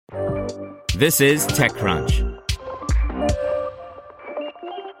This is TechCrunch.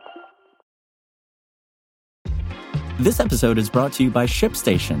 This episode is brought to you by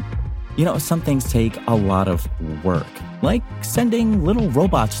ShipStation. You know, some things take a lot of work, like sending little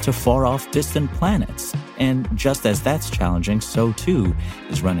robots to far-off distant planets. And just as that's challenging, so too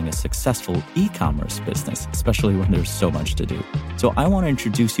is running a successful e-commerce business, especially when there's so much to do. So I want to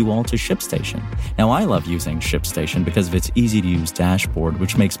introduce you all to ShipStation. Now, I love using ShipStation because of its easy-to-use dashboard,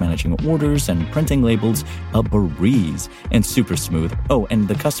 which makes managing orders and printing labels a breeze and super smooth. Oh, and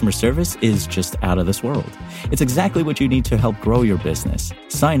the customer service is just out of this world. It's exactly what you need to help grow your business.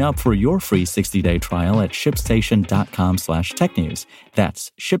 Sign up for your free 60-day trial at shipstation.com/technews.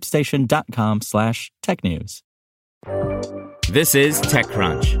 That's shipstation.com/technews. This is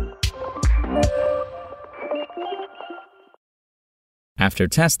TechCrunch. After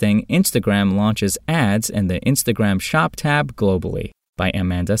testing, Instagram launches ads in the Instagram Shop tab globally by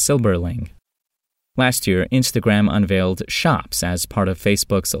Amanda Silberling. Last year, Instagram unveiled Shops as part of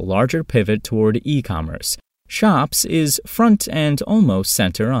Facebook's larger pivot toward e-commerce. Shops is front and almost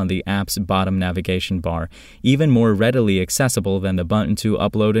center on the app's bottom navigation bar, even more readily accessible than the button to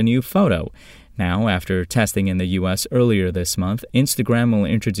upload a new photo. Now, after testing in the U.S. earlier this month, Instagram will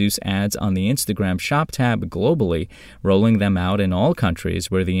introduce ads on the Instagram Shop tab globally, rolling them out in all countries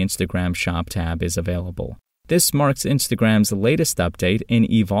where the Instagram Shop tab is available. This marks Instagram's latest update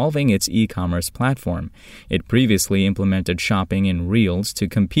in evolving its e-commerce platform. It previously implemented shopping in Reels to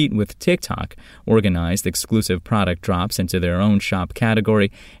compete with TikTok, organized exclusive product drops into their own shop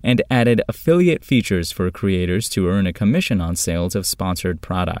category, and added affiliate features for creators to earn a commission on sales of sponsored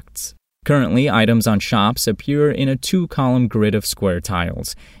products. Currently, items on Shops appear in a 2-column grid of square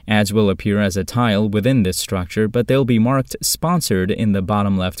tiles. Ads will appear as a tile within this structure, but they'll be marked Sponsored in the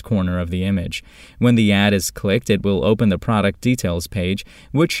bottom left corner of the image. When the ad is clicked, it will open the product details page,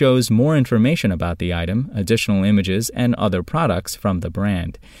 which shows more information about the item, additional images, and other products from the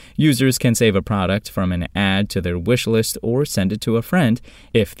brand. Users can save a product from an ad to their wish list or send it to a friend.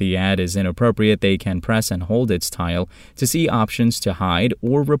 If the ad is inappropriate, they can press and hold its tile to see options to hide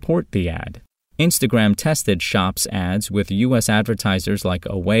or report the ad. Instagram tested Shops ads with U.S. advertisers like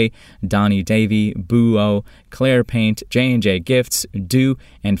Away, Donny Davy, Boo-O, Claire Paint, J&J Gifts, Do,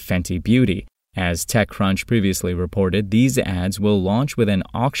 and Fenty Beauty. As TechCrunch previously reported, these ads will launch with an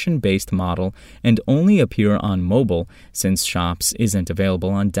auction-based model and only appear on mobile since Shops isn't available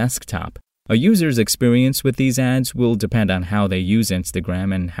on desktop. A user's experience with these ads will depend on how they use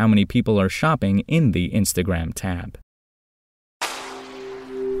Instagram and how many people are shopping in the Instagram tab.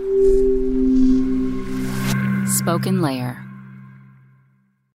 Spoken Layer.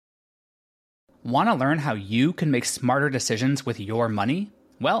 Want to learn how you can make smarter decisions with your money?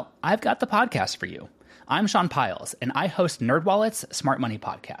 Well, I've got the podcast for you. I'm Sean Piles, and I host NerdWallet's Smart Money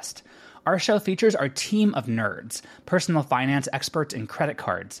Podcast. Our show features our team of nerds, personal finance experts in credit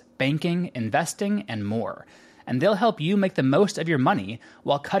cards, banking, investing, and more. And they'll help you make the most of your money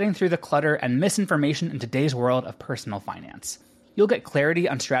while cutting through the clutter and misinformation in today's world of personal finance. You'll get clarity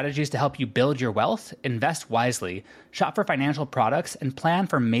on strategies to help you build your wealth, invest wisely, shop for financial products, and plan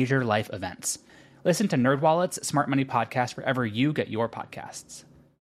for major life events. Listen to NerdWallet's Smart Money Podcast wherever you get your podcasts.